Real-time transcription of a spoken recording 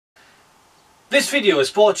This video is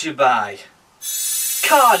brought to you by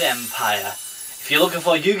Card Empire. If you're looking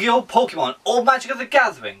for Yu-Gi-Oh, Pokemon or Magic the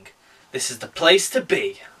Gathering, this is the place to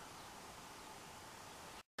be.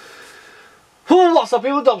 What's up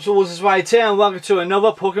people, Dobbsyrules is right here and welcome to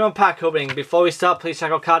another Pokemon pack opening. Before we start, please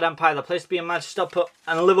check out Card Empire, the place to be in Manchester, Stockport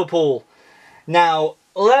and Liverpool. Now,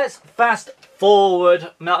 let's fast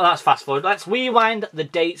forward, let's rewind the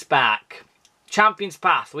dates back. Champions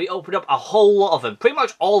Path, we opened up a whole lot of them, pretty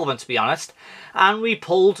much all of them to be honest, and we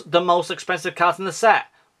pulled the most expensive cards in the set.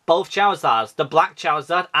 Both Charizards, the Black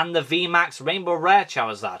Charizard and the VMAX Rainbow Rare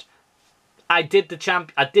Charizard. I did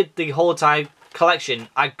the whole entire collection,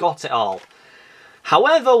 I got it all.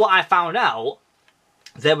 However, what I found out,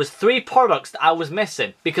 there was 3 products that I was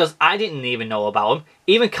missing because I didn't even know about them.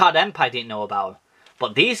 Even Card Empire didn't know about them.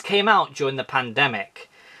 But these came out during the pandemic.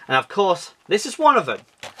 And of course, this is one of them.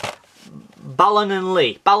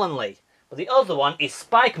 Ballonlea. But the other one is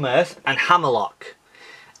Spikemirth and Hammerlock.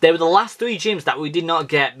 They were the last 3 gyms that we did not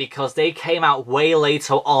get because they came out way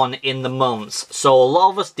later on in the months. So a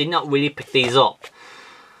lot of us did not really pick these up.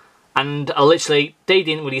 And literally, they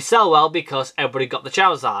didn't really sell well because everybody got the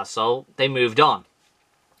Charizard, so they moved on.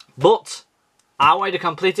 But I wanted to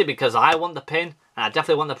complete it because I want the pin and I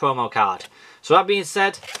definitely want the promo card. So that being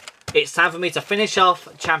said, it's time for me to finish off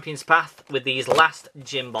Champions Path with these last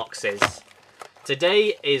gym boxes.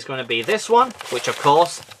 Today is going to be this one, which of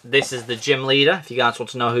course, this is the gym leader, if you guys want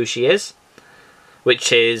to know who she is.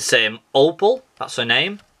 Which is Opal, that's her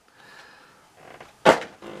name.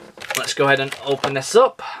 Let's go ahead and open this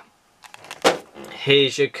up.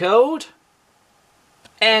 Here's your code.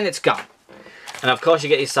 And it's gone. And of course you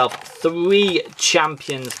get yourself 3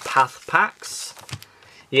 Champions Path packs.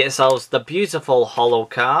 You get yourselves the beautiful holo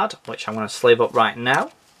card, which I'm going to sleeve up right now.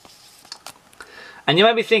 And you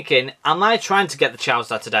might be thinking, am I trying to get the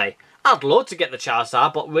Charizard today? I'd love to get the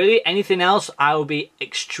Charizard, but really anything else I will be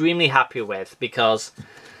extremely happy with because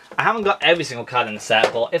I haven't got every single card in the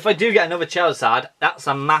set, but if I do get another Charizard, that's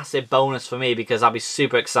a massive bonus for me because I'll be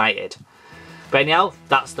super excited. But anyhow,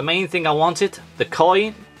 that's the main thing I wanted. The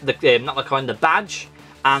coin, not the coin, the badge,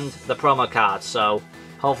 and the promo card. So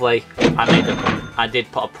hopefully I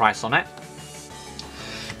did put a price on it.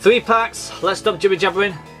 3 packs, let's stop jibber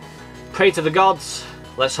jabbering. Pray to the gods.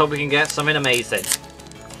 Let's hope we can get something amazing.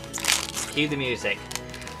 Cue the music.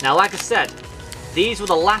 Now, like I said, these were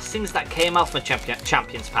the last things that came out from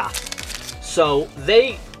Champions Path. So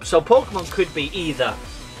Pokemon could be either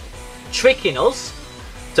tricking us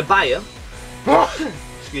to buy them.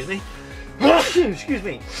 Excuse me. Excuse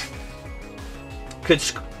me. Could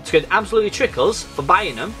absolutely trick us for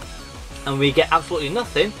buying them, and we get absolutely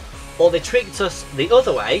nothing, or they tricked us the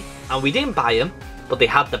other way and we didn't buy them, but they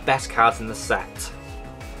had the best cards in the set.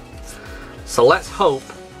 So let's hope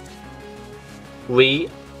we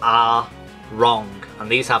are wrong, and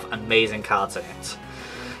these have amazing cards in it.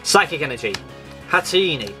 Psychic Energy,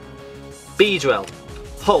 Hatini, Beedrill,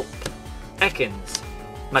 Hope, Ekans,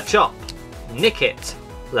 Machop, Nickit,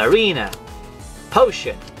 Larina,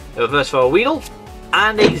 Potion, a reverse for a Weedle,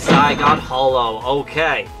 and a Zygarde Holo.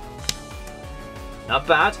 Okay. Not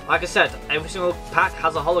bad. Like I said, every single pack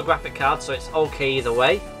has a holographic card, so it's okay either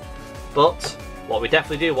way. But what we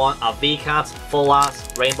definitely do want are V cards, full arts,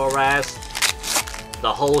 rainbow rares,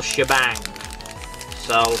 the whole shebang.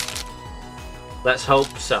 So let's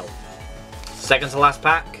hope so. Second to last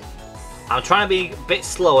pack. I'm trying to be a bit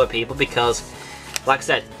slower, people, because like I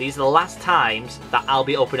said, these are the last times that I'll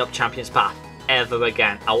be opening up Champions Path ever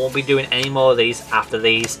again. I won't be doing any more of these after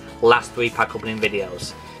these last 3 pack opening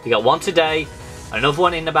videos. You got one today, another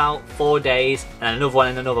one in about 4 days, and another one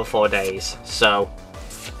in another 4 days. So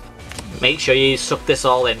make sure you suck this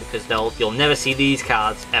all in because you'll never see these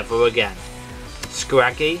cards ever again.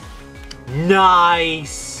 Scraggy,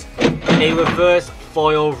 nice, a reverse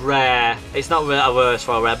foil rare. It's not really a reverse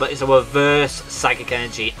foil rare, but it's a reverse Psychic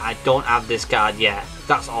Energy. I don't have this card yet.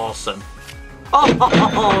 That's awesome.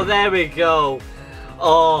 Oh, there we go.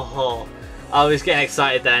 Oh, I was getting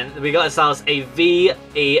excited then. We got ourselves a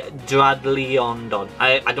Dradleondon.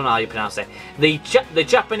 I don't know how you pronounce it. The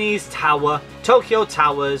Japanese Tower, Tokyo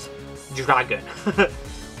Towers Dragon.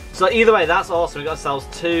 So either way, that's awesome. We got ourselves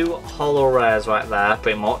 2 holo rares right there,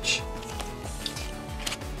 pretty much.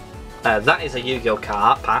 That is a Yu-Gi-Oh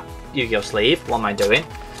card pack, Yu-Gi-Oh sleeve. What am I doing?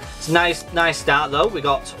 It's a nice start though. We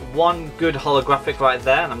got 1 good holographic right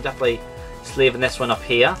there, and I'm definitely sleeving this one up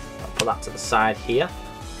here. I'll put that to the side here.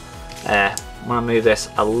 I'm going to move this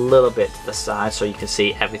a little bit to the side so you can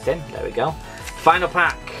see everything. There we go. Final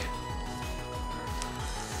pack.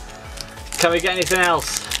 Can we get anything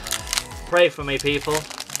else? Pray for me, people.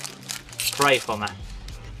 Pray for me.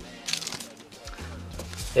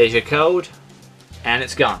 Here's your code. And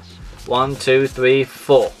it's gone. 1, 2, 3,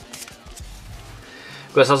 4.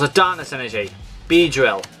 We've got ourselves a Darkness Energy,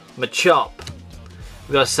 Beedrill, Machop.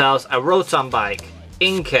 We've got ourselves a Rotom Bike,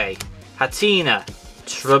 Inkay, Hatina,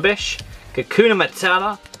 Trubbish, Kakuna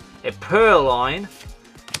Matera, a Purloin,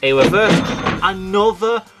 a reverse,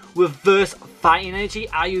 another reverse fighting energy.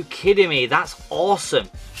 Are you kidding me? That's awesome.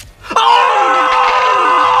 Oh!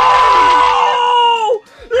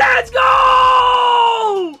 Let's go!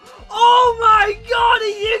 Oh my god, are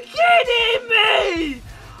you kidding me?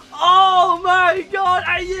 Oh my god,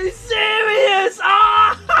 are you serious?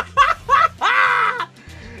 Ah!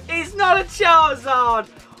 It's not a Charizard,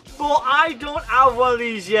 but I don't have one of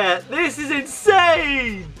these yet. This is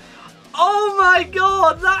insane. Oh my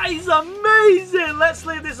god, that is amazing. Let's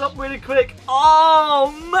leave this up really quick.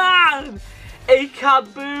 Oh man, a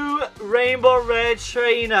Kaboo Rainbow Rare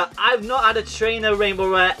Trainer. I've not had a trainer Rainbow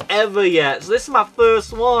Rare ever yet, so this is my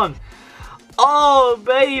first one. Oh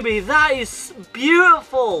baby, that is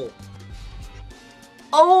beautiful.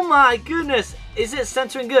 Oh my goodness, is it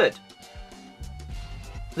centering good?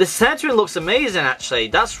 The centering looks amazing actually.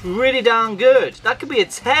 That's really darn good. That could be a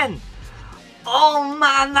 10. Oh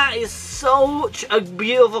man, that is such a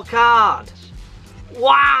beautiful card.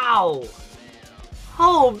 Wow.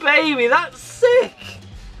 Oh baby, that's sick.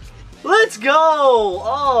 Let's go.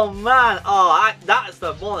 Oh man. Oh, that's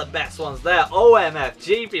one of the best ones there.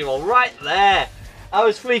 OMFG people right there. I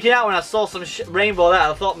was freaking out when I saw some rainbow there.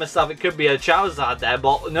 I thought to myself it could be a Charizard there,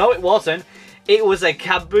 but no, it wasn't. It was a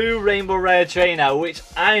Kaboo Rainbow Rare Trainer, which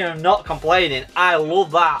I am not complaining. I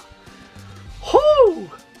love that. Whoo!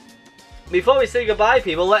 Before we say goodbye,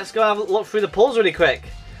 people, let's go have a look through the pulls really quick.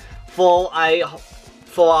 For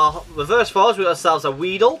our reverse fours, we've got ourselves a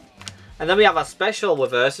Weedle. And then we have our special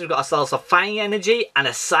reverse. We've got ourselves a Fighting Energy and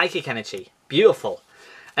a Psychic Energy. Beautiful.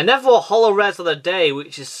 And then for Holo Rares of the day,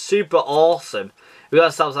 which is super awesome, we've got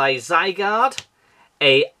ourselves a Zygarde,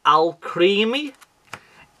 a Alcremie,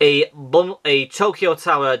 a Tokyo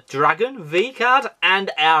Tower Dragon V card,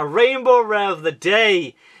 and our Rainbow Rare of the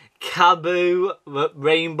day, Kaboo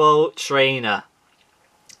Rainbow Trainer.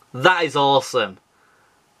 That is awesome.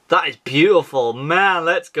 That is beautiful. Man,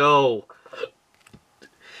 let's go.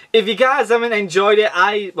 If you guys haven't enjoyed it,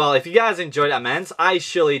 if you guys enjoyed it, I meant, I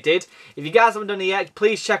surely did. If you guys haven't done it yet,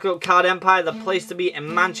 please check out Card Empire, the place to be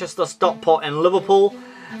in Manchester, Stockport and Liverpool.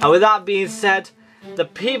 And with that being said, the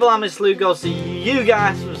people on this salute goes to you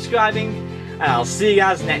guys for subscribing, and I'll see you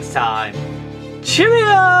guys next time.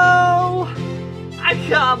 Cheerio! I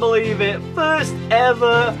can't believe it. First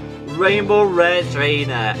ever Rainbow Rare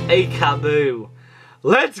Trainer, a Kaboo.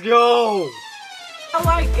 Let's go! I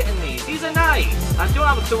like getting these. These are nice. I don't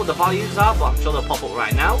have a clue what the values are, but I'm sure they'll pop up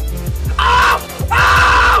right now. Oh!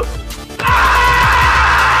 Oh! Oh!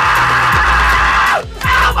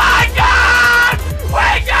 Oh my god!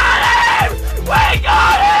 We got him! We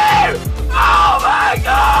got him! Oh my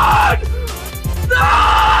god!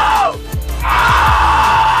 No! Oh!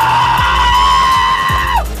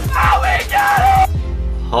 We got him!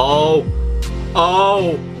 Oh!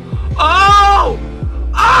 Oh! Oh!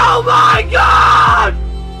 Oh my god!